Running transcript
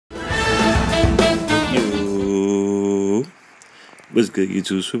What's good,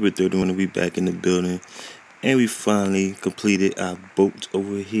 YouTube? Swivel31 to be back in the building, and we finally completed our boat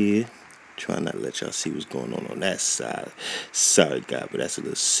over here. Trying not to let y'all see what's going on that side. Sorry, guys, but that's a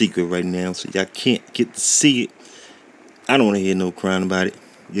little secret right now, so y'all can't get to see it. I don't want to hear no crying about it.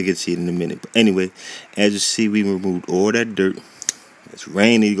 You'll get to see it in a minute. But anyway, as you see, we removed all that dirt. It's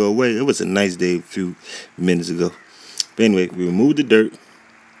rainy to go away. It was a nice day a few minutes ago. But anyway, we removed the dirt.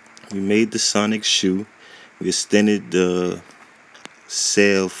 We made the Sonic shoe. We extended the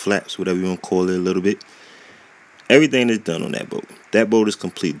sail flaps, whatever you want to call it, a little bit. Everything is done on that boat. That boat is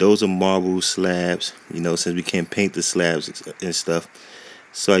complete. Those are marble slabs, since we can't paint the slabs and stuff.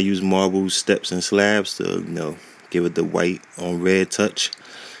 So I use marble steps and slabs to, give it the white on red touch.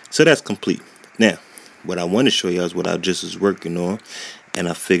 So that's complete. Now, what I want to show y'all is what I just was working on. And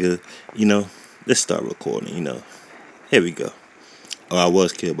I figured, let's start recording, Here we go. Oh, I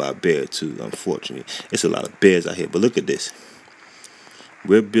was killed by a bear too, unfortunately. It's a lot of bears out here, but look at this.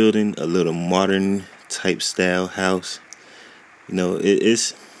 We're building a little modern type style house.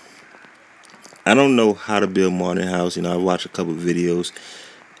 It's I don't know how to build modern house. I watched a couple videos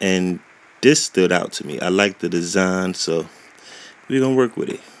and this stood out to me. I like the design, so we're gonna work with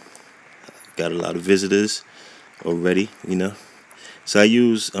it. Got a lot of visitors already, So I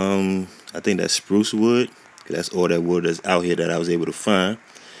use I think that's spruce wood. That's all that wood that's out here that I was able to find.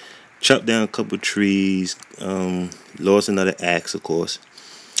 Chopped down a couple trees, lost another axe, of course.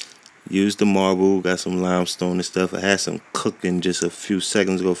 Used the marble, got some limestone and stuff. I had some cooking just a few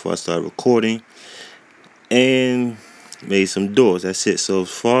seconds ago before I started recording. And made some doors. That's it. So as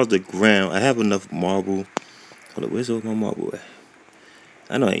far as the ground, I have enough marble. Hold up, where's all my marble at?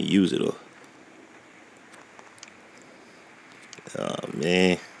 I know I ain't use it though. Oh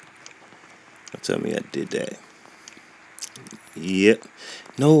man. Don't tell me I did that. Yep.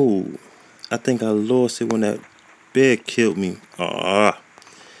 No. I think I lost it when that bear killed me. Ah.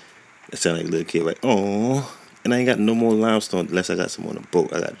 That sound like a little kid, right? Oh, and I ain't got no more limestone unless I got some on the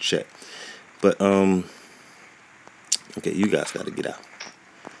boat. I gotta check. But okay, you guys gotta get out.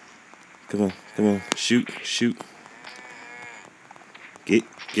 Come on, shoot. Get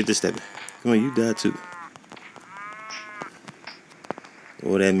this stepping. Come on, you die too.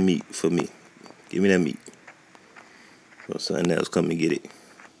 All that meat for me. Give me that meat. So something else, come and get it.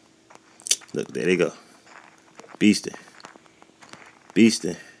 Look, there they go. Beastin'.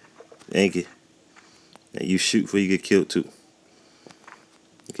 Thank you. Now you shoot before you get killed too.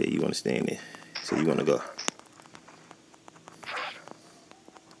 Okay, you want to stay in there. So you want to go.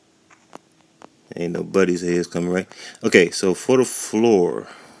 Ain't no buddies here coming, right? Okay, so for the floor,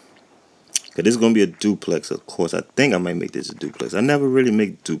 because this is going to be a duplex, of course. I think I might make this a duplex. I never really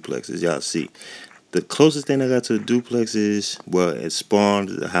make duplexes, y'all see. The closest thing I got to a duplex is, well, it spawned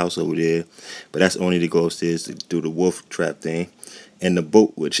the house over there. But that's only to go upstairs to do the wolf trap thing. And the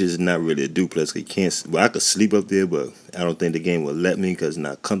boat, which is not really a duplex. You can't, well, I could sleep up there, but I don't think the game will let me because it's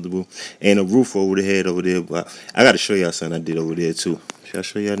not comfortable. And a roof over the head over there. But I got to show y'all something I did over there, too. Should I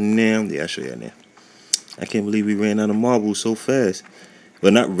show y'all now? Yeah, I'll show y'all now. I can't believe we ran out of marble so fast.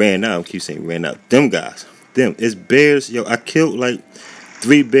 Well, not ran out. I keep saying ran out. Them guys. Them. It's bears. Yo, I killed like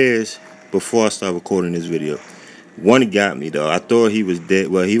 3 bears before I started recording this video. One got me, though. I thought he was dead.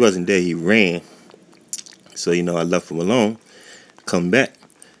 Well, he wasn't dead. He ran. So, I left him alone. Come back.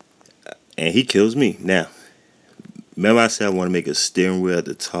 And he kills me. Now, remember I said I want to make a steering wheel at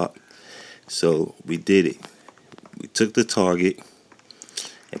the top. So, we did it. We took the target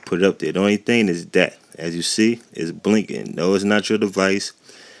and put it up there. The only thing is that, as you see, it's blinking. No, it's not your device.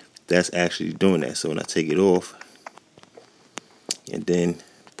 That's actually doing that. So when I take it off and then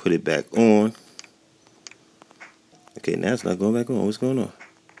put it back on. Okay, now it's not going back on. What's going on?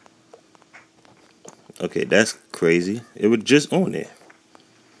 Okay, that's crazy. It was just on there.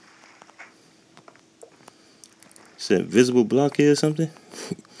 It's an invisible block here or something.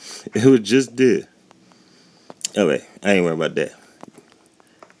 It was just there. Alright, I ain't worried about that.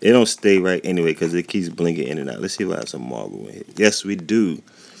 It don't stay right anyway because it keeps blinking in and out. Let's see if I have some marble in here. Yes, we do.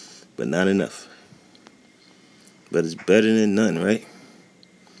 But not enough. But it's better than none, right?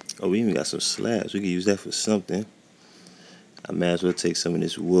 Oh, we even got some slabs. We can use that for something. I might as well take some of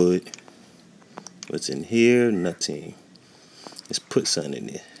this wood. What's in here? Nothing. Let's put something in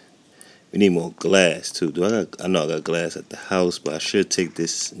there. We need more glass too. I know I got glass at the house, but I should take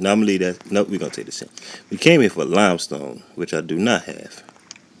this. Normally nope, we're gonna take this in. We came here for limestone, which I do not have.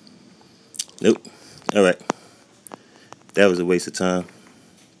 Nope. Alright. That was a waste of time.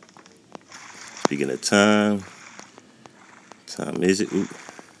 Speaking of time. Time is it? Ooh.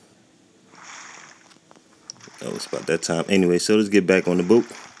 Oh, it's about that time. Anyway, so let's get back on the boat.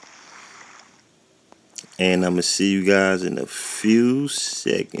 And I'm going to see you guys in a few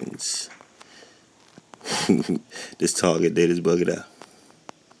seconds. This target date is bugging out.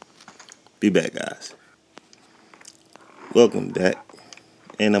 Be back, guys. Welcome back.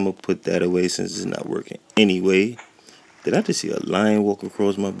 And I'm going to put that away since it's not working anyway. Did I just see a lion walk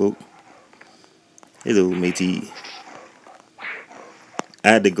across my boat? Hello, matey. I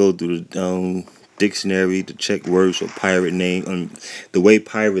had to go through the dictionary to check words for pirate name. The way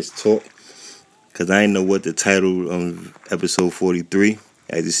pirates talk. Because I didn't know what the title of episode 43.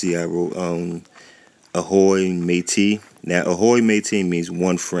 As you see, I wrote ahoy matey. Now, ahoy matey means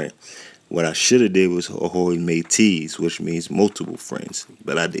one friend. What I should have did was ahoy mateys, which means multiple friends.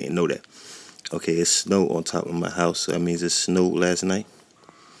 But I didn't know that. Okay, it snowed on top of my house. So that means it snowed last night.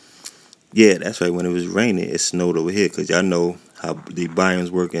 Yeah, that's right. When it was raining, it snowed over here. Because y'all know how the biomes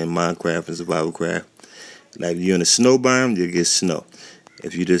work in Minecraft and SurvivalCraft. Like, if you're in a snow biome, you'll get snow.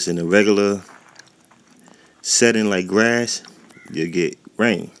 If you're just in a regular setting like grass, you'll get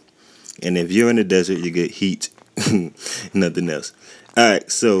rain. And if you're in the desert, you get heat. Nothing else.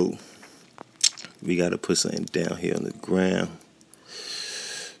 Alright, so we got to put something down here on the ground.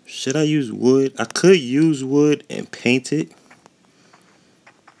 Should I use wood? I could use wood and paint it.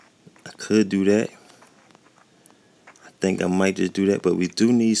 I could do that. I think I might just do that, but we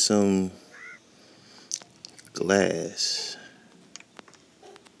do need some glass.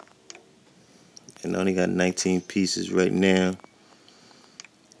 And I only got 19 pieces right now.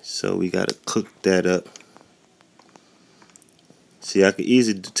 So we got to cook that up. See, I could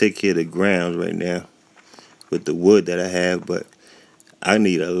easily take care of the grounds right now with the wood that I have, but I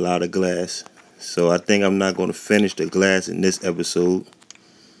need a lot of glass. So I think I'm not going to finish the glass in this episode.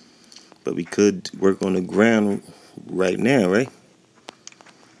 But we could work on the ground right now, right?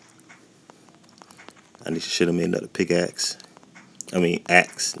 I should have made another pickaxe. I mean,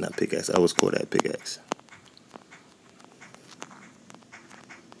 axe, not pickaxe. I always call that pickaxe.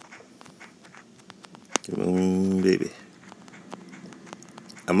 Come on, baby.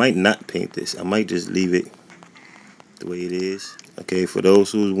 I might not paint this. I might just leave it the way it is. Okay, for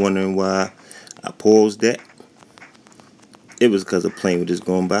those who's wondering why I paused that, it was because a plane was just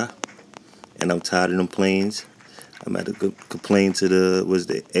going by. And I'm tired of them planes. I'm about to complain to the, what's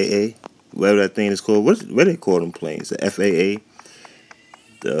the AA? Whatever that thing is called. What do they call them planes? The FAA?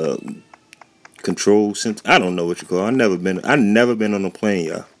 The control center? I don't know what you call it. I've never been on a plane,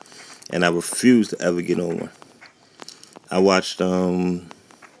 y'all. And I refuse to ever get on one. I watched, I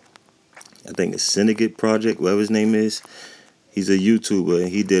think it's Syndicate Project, whatever his name is. He's a YouTuber, and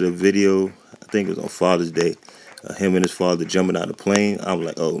he did a video, I think it was on Father's Day, him and his father jumping out of the plane. I'm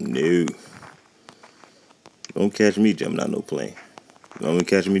like, oh no. Don't catch me jumping out no plane. Don't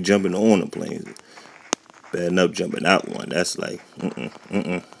catch me jumping on a plane. Bad enough jumping out one. That's like,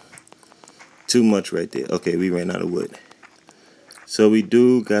 too much right there. Okay, we ran out of wood. So we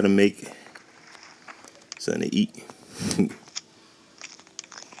do got to make something to eat.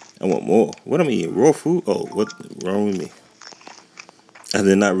 I want more. What am I eating? Raw food? Oh, what's wrong with me? I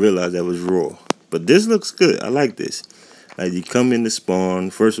did not realize that was raw. But this looks good. I like this. Like, you come in the spawn.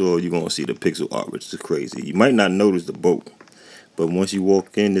 First of all, you're going to see the pixel art, which is crazy. You might not notice the boat. But once you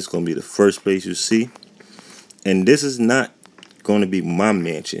walk in, this is going to be the first place you see. And this is not going to be my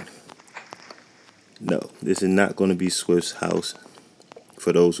mansion. No, this is not going to be Swift's house.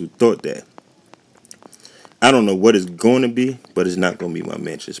 For those who thought that. I don't know what it's going to be, but it's not going to be my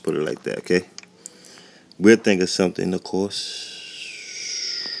mansion. Let's put it like that, okay? We'll think of something, of course.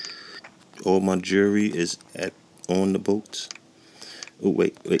 All my jewelry is on the boats. Oh,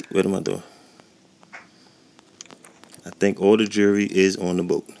 wait, what am I doing? I think all the jewelry is on the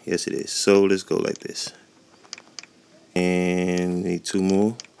boat. Yes, it is. So let's go like this. And need 2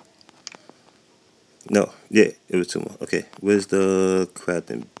 more. No, yeah, it was 2 more. Okay, where's the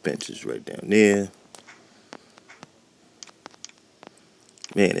crafting benches? Right down there.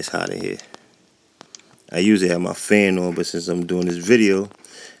 Man, it's hot in here. I usually have my fan on, but since I'm doing this video,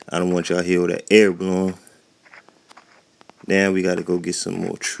 I don't want y'all to hear all that air blowing. Now we gotta go get some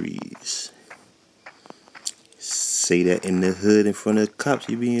more trees. Say that in the hood in front of the cops,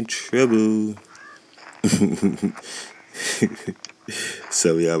 you be in trouble.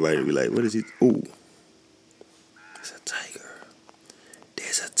 So y'all might be like, what is he? Ooh, there's a tiger.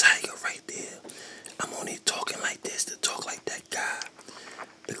 There's a tiger right there. I'm only talking like this to talk like that guy,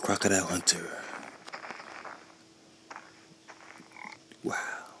 the crocodile hunter. Wow.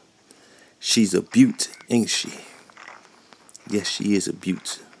 She's a beaut, ain't she? Yes, she is a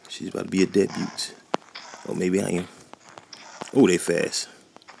beaut. She's about to be a dead beaut. Or maybe I am. Oh, they fast.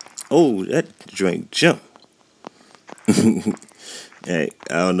 Oh, that joint jump. Hey,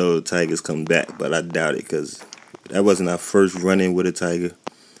 I don't know if the tiger's come back, but I doubt it because that wasn't our first run-in with a tiger.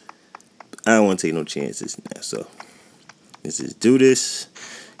 I don't want to take no chances now, so let's just do this,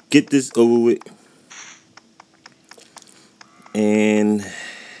 get this over with, and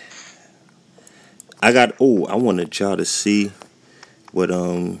I got. Oh, I wanted y'all to see what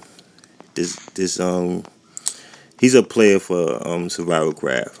this he's a player for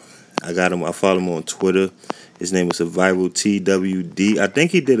SurvivalCraft. I got him. I follow him on Twitter. His name is Survival TWD. I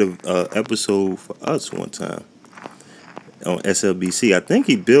think he did a episode for us one time on SLBC. I think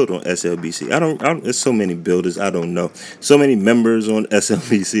he built on SLBC. I don't. There's so many builders. I don't know. So many members on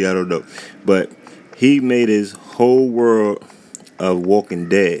SLBC. I don't know. But he made his whole world of Walking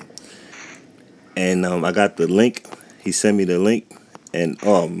Dead, and I got the link. He sent me the link, and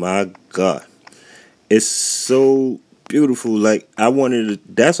oh my god, it's so beautiful. Like I wanted to.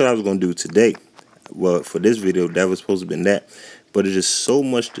 That's what I was gonna do today. Well, for this video, that was supposed to be that, but it's just so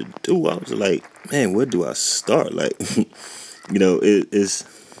much to do. I was like, man, where do I start? Like, it's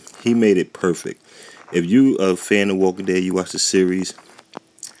he made it perfect. If you are a fan of Walking Dead, you watch the series,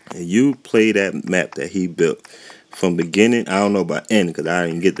 and you play that map that he built from beginning. I don't know about end because I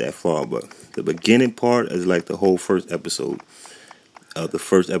didn't get that far, but the beginning part is like the whole first episode. The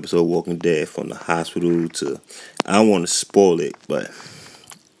first episode of Walking Dead, from the hospital to, I don't want to spoil it, but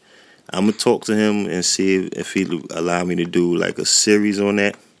I'm gonna talk to him and see if he'll allow me to do like a series on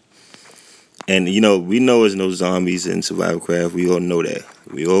that. And we know there's no zombies in SurvivalCraft. We all know that.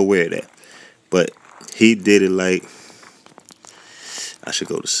 We all aware of that. But he did it like, I should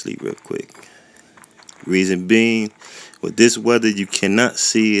go to sleep real quick. Reason being, with this weather, you cannot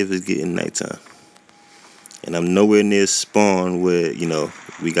see if it's getting nighttime. And I'm nowhere near spawn where,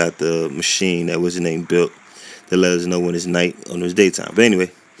 we got the machine that was his name built to let us know when it's night or when it's daytime. But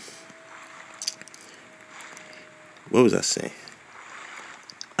anyway, what was I saying?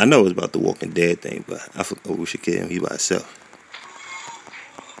 I know it's about the Walking Dead thing, but I forgot we should kill him. He by himself.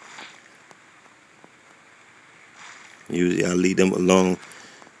 Usually I leave them alone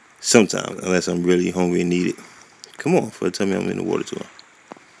sometimes, unless I'm really hungry and need it. Come on, for tell me I'm in the water too long.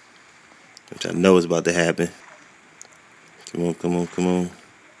 Which I know is about to happen. Come on, come on, come on.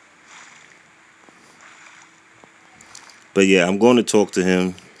 But yeah, I'm going to talk to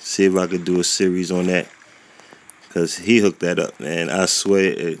him, see if I could do a series on that. Because he hooked that up, man. I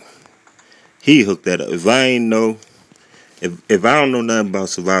swear, he hooked that up. If I ain't know, if I don't know nothing about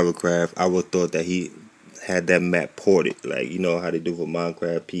SurvivalCraft, I would have thought that he had that map ported. Like, you know how they do for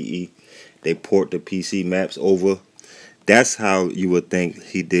Minecraft PE. They port the PC maps over. That's how you would think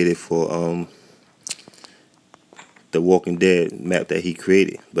he did it for the Walking Dead map that he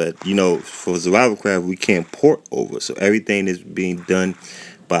created. But, for SurvivalCraft, we can't port over. So everything is being done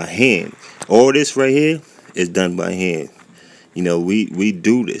by hand. All this right here is done by hand. We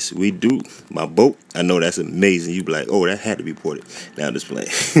do this. We do my boat. I know that's amazing. You be like, oh, that had to be ported. Now I'm just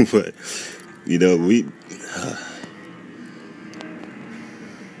playing. But, we...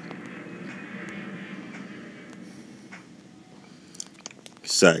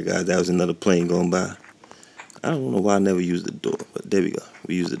 Sorry, guys. That was another plane going by. I don't know why I never used the door. But there we go.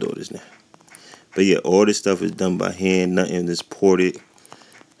 We use the door just now. But yeah, all this stuff is done by hand. Nothing is ported.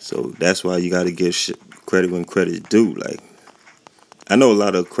 So that's why you got to give credit when credit's due. Like, I know a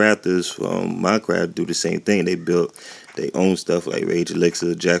lot of crafters from Minecraft do the same thing. They built their own stuff like Rage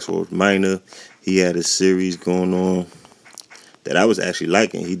Elixir, Jacksworth Miner. He had a series going on that I was actually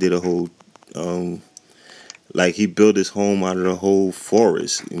liking. He did a whole, like he built his home out of the whole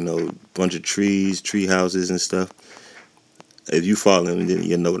forest. Bunch of trees, tree houses and stuff. If you follow him, then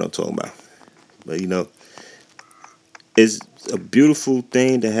you know what I'm talking about. But it's a beautiful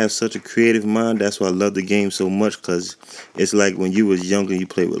thing to have such a creative mind. That's why I love the game so much, because it's like when you was younger, you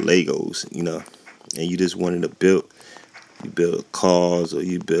played with Legos, and you just wanted to build. You build cars, or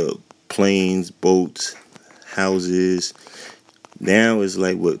you build planes, boats, houses. Now it's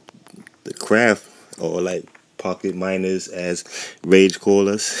like what the craft, or like pocket miners, as Rage call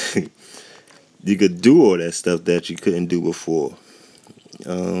us. You could do all that stuff that you couldn't do before.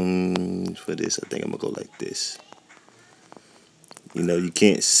 For this, I think I'm gonna go like this. You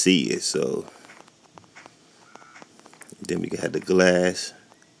can't see it, so then we can have the glass.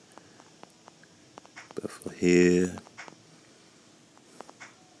 But for here,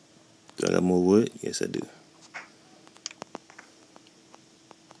 do I got more wood? Yes, I do.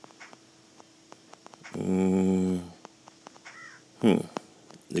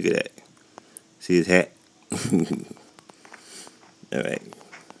 Look at that. See his hat? Alright.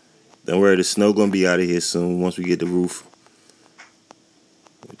 Don't worry, the snow gonna be out of here soon once we get the roof.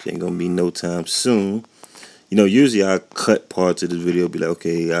 Which ain't gonna be no time soon. You know, usually I cut parts of this video, be like,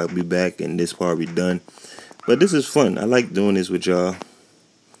 okay, I'll be back and this part will be done. But this is fun. I like doing this with y'all.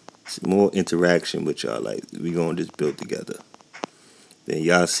 It's more interaction with y'all. Like, we gonna just build together. Then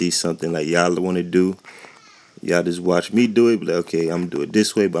y'all see something like y'all want to do. Y'all just watch me do it. Be like, okay, I'm gonna do it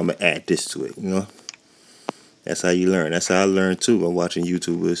this way, but I'm gonna add this to it. You know, that's how you learn. That's how I learn too by watching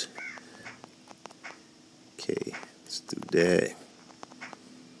YouTubers. Okay, let's do that.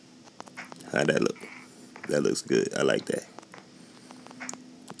 How'd that look? That looks good. I like that.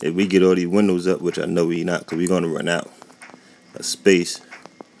 If we get all these windows up, which I know we not, because we're gonna run out of space.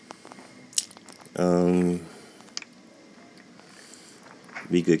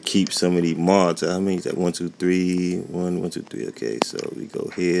 We could keep some of these mods. How many is that? 1, 2, 3. 1, 2, 3. Okay, so we go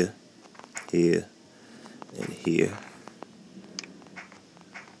here, here, and here.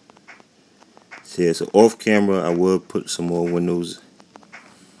 So off camera, I will put some more windows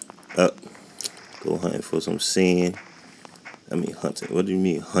up. Go hunting for some sand. I mean hunting. What do you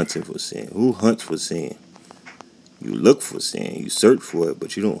mean hunting for sand? Who hunts for sand? You look for sand. You search for it,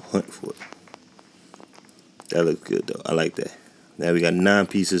 but you don't hunt for it. That looks good though. I like that. Now we got 9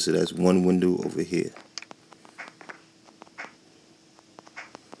 pieces, so that's 1 window over here.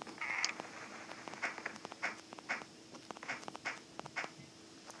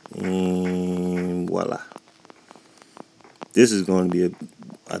 And voila. This is going to be,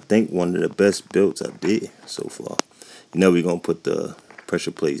 I think, one of the best builds I did so far. You know we're going to put the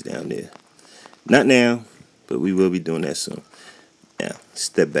pressure plates down there. Not now, but we will be doing that soon. Now,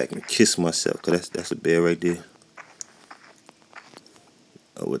 step back and kiss myself, because that's a bear right there.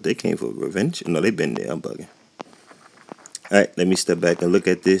 Oh, what, they came for revenge? No, they been there. I'm bugging. Alright, let me step back and look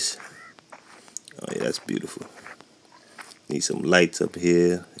at this. Oh, yeah, that's beautiful. Need some lights up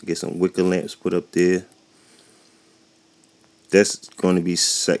here. Get some wicker lamps put up there. That's going to be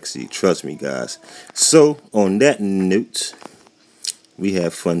sexy. Trust me, guys. So, on that note, we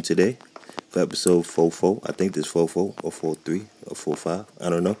have fun today for episode 44. I think this 44 or 43 or 45. I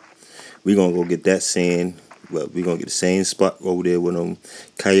don't know. We're going to go get that sand. Well, we're going to get the same spot over there where them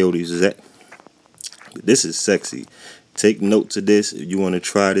coyotes is at. But this is sexy. Take notes of this if you want to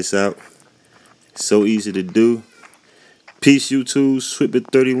try this out. So easy to do. Peace, YouTube.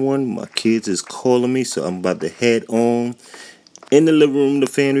 Switbit31. My kids is calling me, so I'm about to head on in the living room, the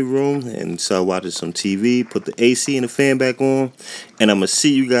family room, and start watching some TV. Put the AC and the fan back on. And I'm going to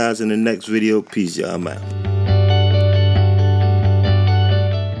see you guys in the next video. Peace, y'all. I'm out.